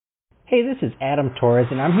Hey, this is Adam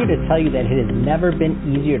Torres, and I'm here to tell you that it has never been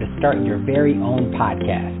easier to start your very own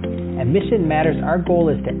podcast. At Mission Matters, our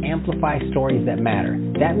goal is to amplify stories that matter.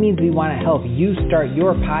 That means we want to help you start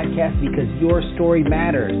your podcast because your story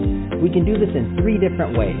matters. We can do this in 3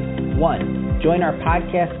 different ways. 1, join our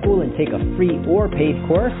podcast school and take a free or paid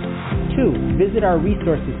course. 2, visit our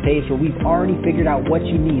resources page where we've already figured out what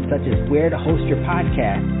you need, such as where to host your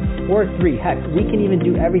podcast. Or 3, heck, we can even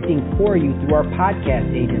do everything for you through our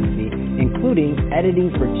podcast agency, including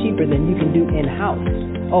editing for cheaper than you can do in-house.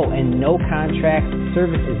 Oh, and no contracts,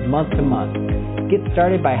 service is month to month. Get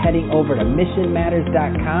started by heading over to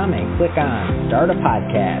missionmatters.com and click on Start a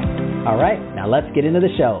Podcast. All right, now let's get into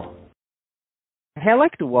the show. Hey, I'd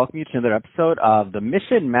like to welcome you to another episode of the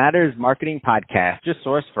Mission Matters Marketing Podcast, your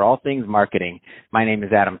source for all things marketing. My name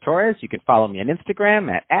is Adam Torres. You can follow me on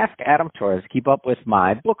Instagram at AskAdamTorres. Keep up with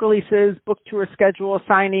my book releases, book tour schedule,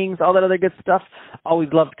 signings, all that other good stuff.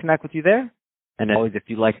 Always love to connect with you there. And as always, if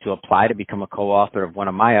you'd like to apply to become a co-author of one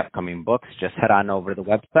of my upcoming books, just head on over to the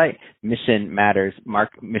website,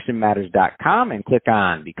 missionmatters.com, and click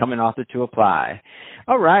on Become an Author to apply.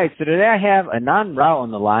 All right, so today I have Anand Rao on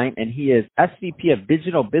the line, and he is SVP of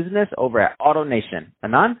Digital Business over at AutoNation.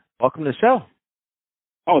 Anand, welcome to the show.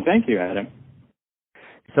 Oh, thank you, Adam.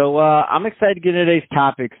 So I'm excited to get into today's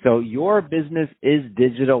topic. So your business is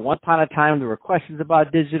digital. Once upon a time, there were questions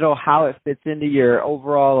about digital, how it fits into your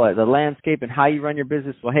overall the landscape and how you run your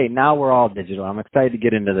business. Well, hey, now we're all digital. I'm excited to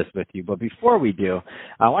get into this with you. But before we do,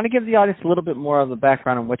 I want to give the audience a little bit more of the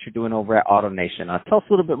background on what you're doing over at AutoNation. Tell us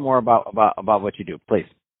a little bit more about what you do, please.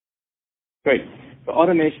 Great. So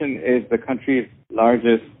AutoNation is the country's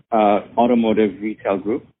largest automotive retail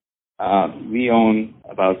group. We own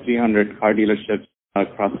about 300 car dealerships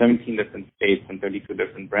across 17 different states and 32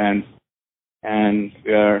 different brands. And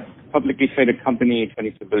we are a publicly traded company,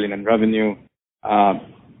 $22 billion in revenue.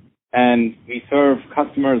 And we serve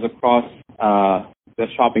customers across the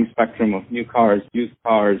shopping spectrum of new cars, used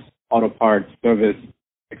cars, auto parts, service,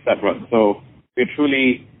 etc. So we're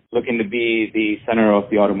truly looking to be the center of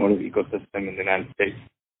the automotive ecosystem in the United States.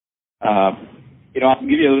 I'll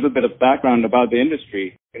give you a little bit of background about the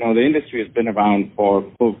industry. The industry has been around for,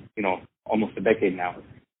 almost a decade now.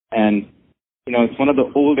 And, it's one of the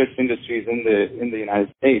oldest industries in the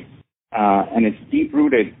United States. And it's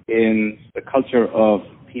deep-rooted in the culture of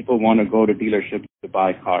people want to go to dealerships to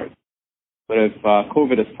buy cars. But if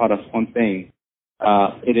COVID has taught us one thing,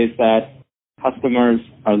 it is that customers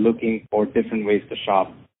are looking for different ways to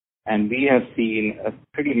shop. And we have seen a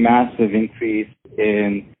pretty massive increase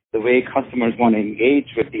in the way customers want to engage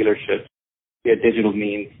with dealerships via digital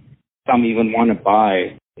means. Some even want to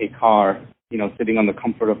buy a car, sitting on the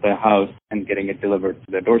comfort of their house and getting it delivered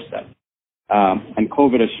to their doorstep. And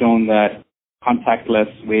COVID has shown that contactless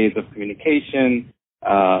ways of communication,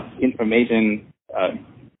 information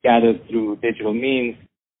gathered through digital means,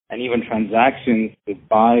 and even transactions to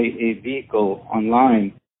buy a vehicle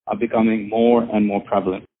online are becoming more and more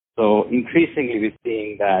prevalent. So increasingly we're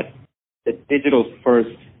seeing that the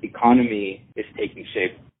digital-first economy is taking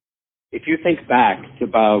shape. If you think back to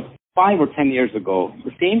about 5 or 10 years ago,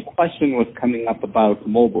 the same question was coming up about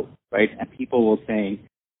mobile, right? And people were saying,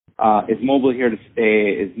 is mobile here to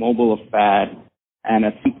stay? Is mobile a fad? And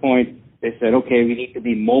at some point, they said, okay, we need to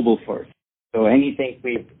be mobile first. So anything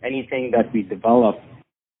that we develop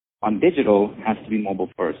on digital has to be mobile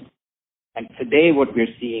first. And today what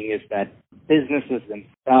we're seeing is that businesses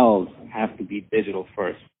themselves have to be digital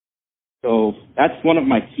first. So that's one of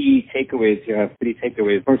my key takeaways here. I have 3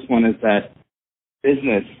 takeaways. First one is that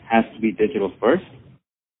business has to be digital first,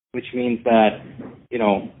 which means that,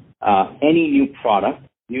 any new product,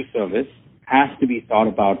 new service has to be thought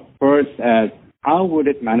about first as how would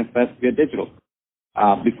it manifest via digital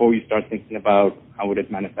before you start thinking about how would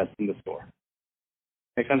it manifest in the store.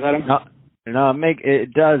 Make sense, Adam? No,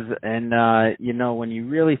 it does. And, when you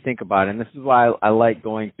really think about it, and this is why I like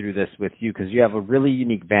going through this with you, because you have a really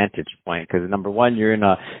unique vantage point. Because, number one, you're in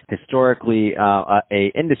a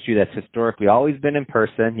industry that's historically always been in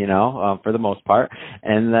person, for the most part.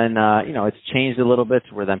 And then, it's changed a little bit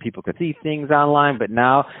to where then people could see things online. But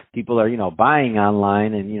now people are, buying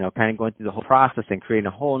online and, kind of going through the whole process and creating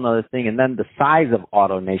a whole other thing. And then the size of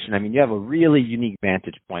AutoNation, you have a really unique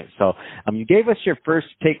vantage point. So you gave us your first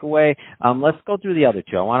takeaway. Let's go through the other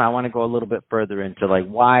 2. I want to go a little bit further into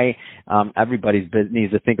why everybody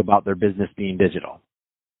needs to think about their business being digital.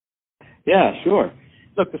 Yeah, sure.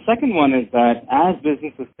 Look, the second one is that as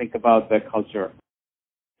businesses think about their culture,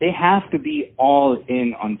 they have to be all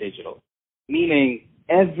in on digital, meaning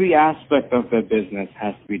every aspect of their business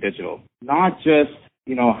has to be digital, not just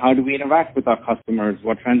how do we interact with our customers?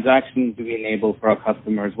 What transactions do we enable for our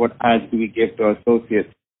customers? What ads do we give to our associates?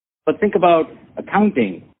 But think about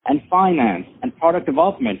accounting and finance and product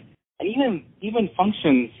development, and even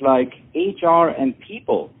functions like HR and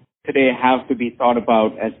people today have to be thought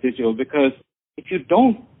about as digital, because if you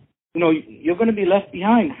don't, you're going to be left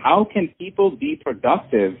behind. How can people be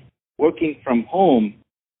productive working from home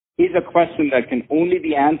is a question that can only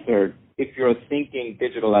be answered if you're thinking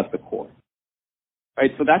digital at the core.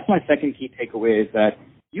 Right? So that's my second key takeaway, is that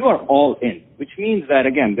you are all in, which means that,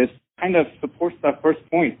 again, this kind of supports that first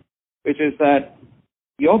point, which is that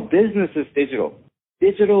your business is digital.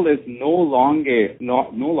 Digital is no longer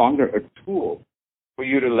a tool for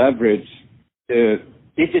you to leverage to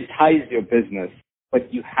digitize your business,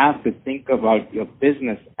 but you have to think about your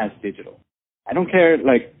business as digital. I don't care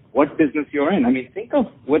what business you're in. I mean, think of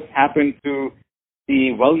what's happened to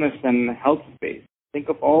the wellness and health space. Think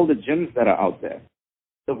of all the gyms that are out there.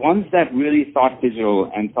 The ones that really thought digital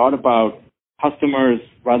and thought about customers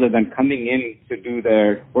rather than coming in to do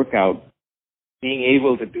their workout, being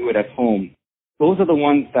able to do it at home, those are the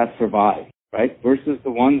ones that survive, right? Versus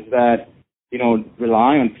the ones that,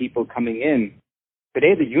 rely on people coming in.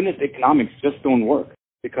 Today, the unit economics just don't work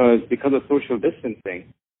because of social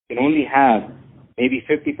distancing. You can only have maybe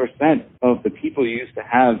 50% of the people you used to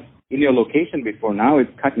have in your location before. Now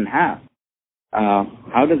it's cut in half.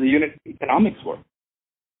 How does the unit economics work?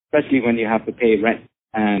 Especially when you have to pay rent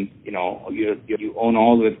and, you own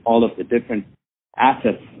all of the different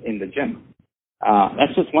assets in the gym.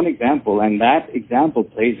 That's just one example, and that example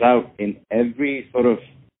plays out in every sort of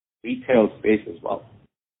retail space as well.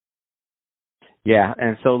 Yeah,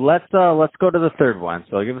 and so let's go to the third one.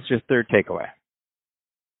 So give us your third takeaway.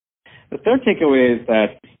 The third takeaway is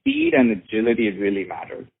that speed and agility really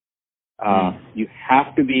matters. You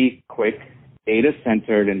have to be quick,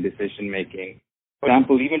 data-centered in decision-making. For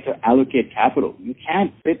example, even to allocate capital, you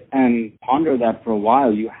can't sit and ponder that for a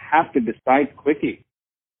while. You have to decide quickly.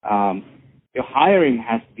 Your hiring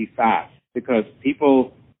has to be fast because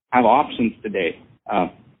people have options today.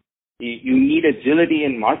 You need agility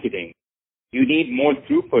in marketing. You need more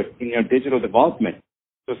throughput in your digital development.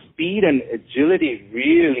 So speed and agility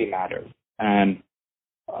really matters. And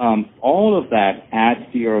all of that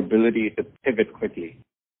adds to your ability to pivot quickly.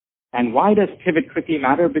 And why does pivot quickly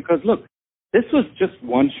matter? Because look, this was just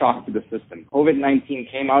one shock to the system.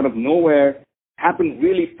 COVID-19 came out of nowhere, happened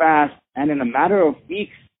really fast, and in a matter of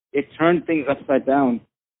weeks, it turned things upside down.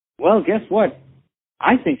 Well, guess what?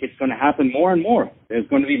 I think it's going to happen more and more. There's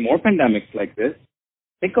going to be more pandemics like this.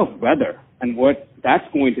 Think of weather and what that's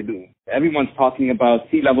going to do. Everyone's talking about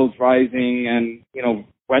sea levels rising and,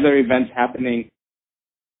 weather events happening.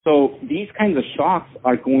 So these kinds of shocks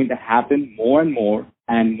are going to happen more and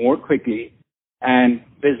more quickly, and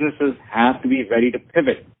businesses have to be ready to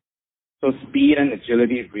pivot. So speed and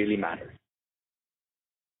agility really matters.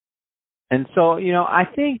 And so, I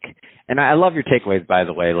think, and I love your takeaways, by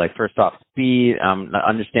the way. First off, speed,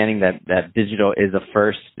 understanding that digital is a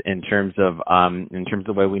first in terms of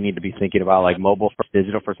the way we need to be thinking about mobile first,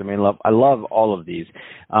 digital first. I love all of these.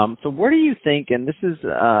 So where do you think, and this is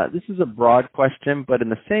a broad question, but in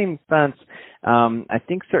the same sense, I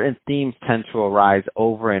think certain themes tend to arise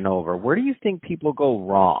over and over. Where do you think people go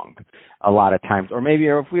wrong a lot of times? Or maybe,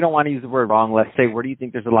 or if we don't want to use the word wrong, let's say, where do you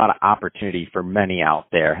think there's a lot of opportunity for many out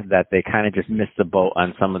there that they kind of just miss the boat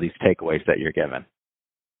on some of these takeaways that you're given?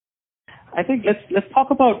 I think let's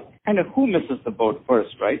talk about kind of who misses the boat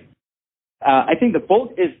first, right? I think the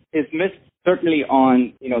boat is missed certainly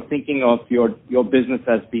on, thinking of your business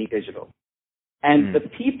as being digital. And the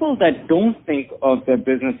people that don't think of their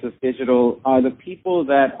business as digital are the people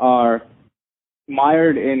that are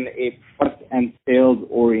mired in a product and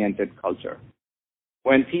sales-oriented culture.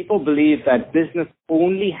 When people believe that business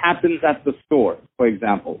only happens at the store, for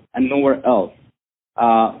example, and nowhere else,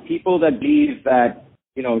 people that believe that,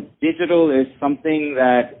 digital is something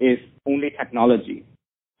that is only technology,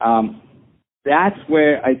 that's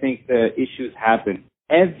where I think the issues happen.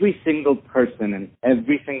 Every single person and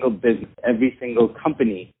every single business, every single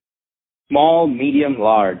company, small, medium,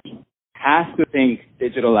 large, has to think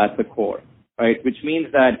digital at the core, right? Which means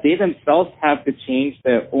that they themselves have to change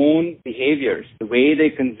their own behaviors, the way they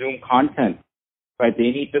consume content, right?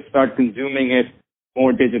 They need to start consuming it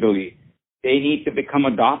more digitally. They need to become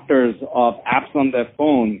adopters of apps on their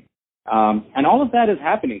phone. And all of that is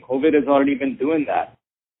happening. COVID has already been doing that.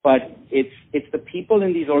 But it's the people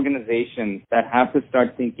in these organizations that have to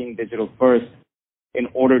start thinking digital first in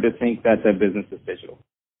order to think that their business is digital.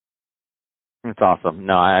 It's awesome.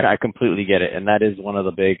 No, I completely get it, and that is one of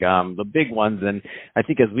the big ones. And I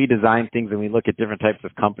think as we design things and we look at different types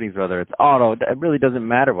of companies, whether it's auto, it really doesn't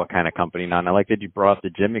matter what kind of company. Now, and I like that you brought up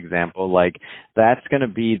the gym example. Like that's going to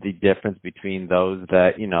be the difference between those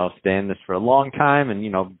that stay in this for a long time and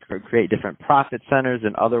create different profit centers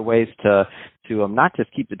and other ways to not just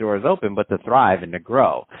keep the doors open, but to thrive and to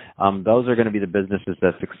grow. Those are going to be the businesses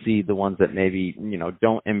that succeed. The ones that maybe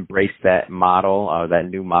don't embrace that model or that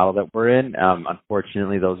new model that we're in.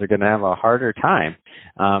 Unfortunately, those are going to have a harder time.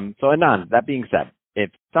 So Anand, that being said, if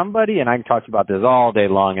somebody, and I can talk about this all day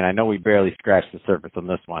long, and I know we barely scratched the surface on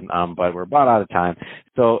this one, but we're about out of time.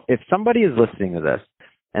 So if somebody is listening to this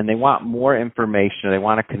and they want more information, or they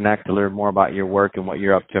want to connect to learn more about your work and what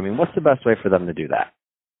you're up to, I mean, what's the best way for them to do that?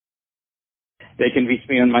 They can reach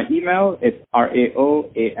me on my email. It's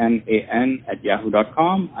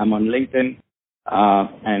raoanan@yahoo.com. I'm on LinkedIn.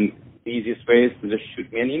 And the easiest way is to just shoot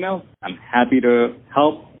me an email. I'm happy to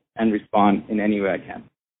help and respond in any way I can.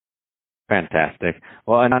 Fantastic.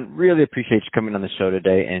 Well, and I really appreciate you coming on the show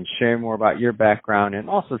today and sharing more about your background and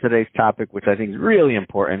also today's topic, which I think is really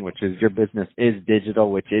important, which is your business is digital,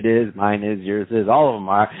 which it is, mine is, yours is, all of them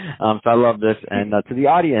are. So I love this. And to the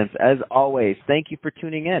audience, as always, thank you for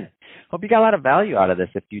tuning in. Hope you got a lot of value out of this.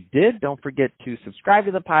 If you did, don't forget to subscribe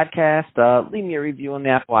to the podcast, leave me a review on the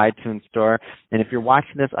Apple iTunes Store. And if you're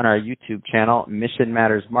watching this on our YouTube channel, Mission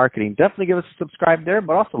Matters Marketing, definitely give us a subscribe there,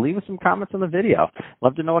 but also leave us some comments on the video.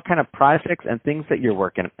 Love to know what kind of projects and things that you're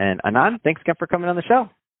working. And Anand, thanks again for coming on the show.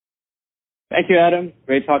 Thank you, Adam.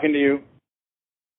 Great talking to you.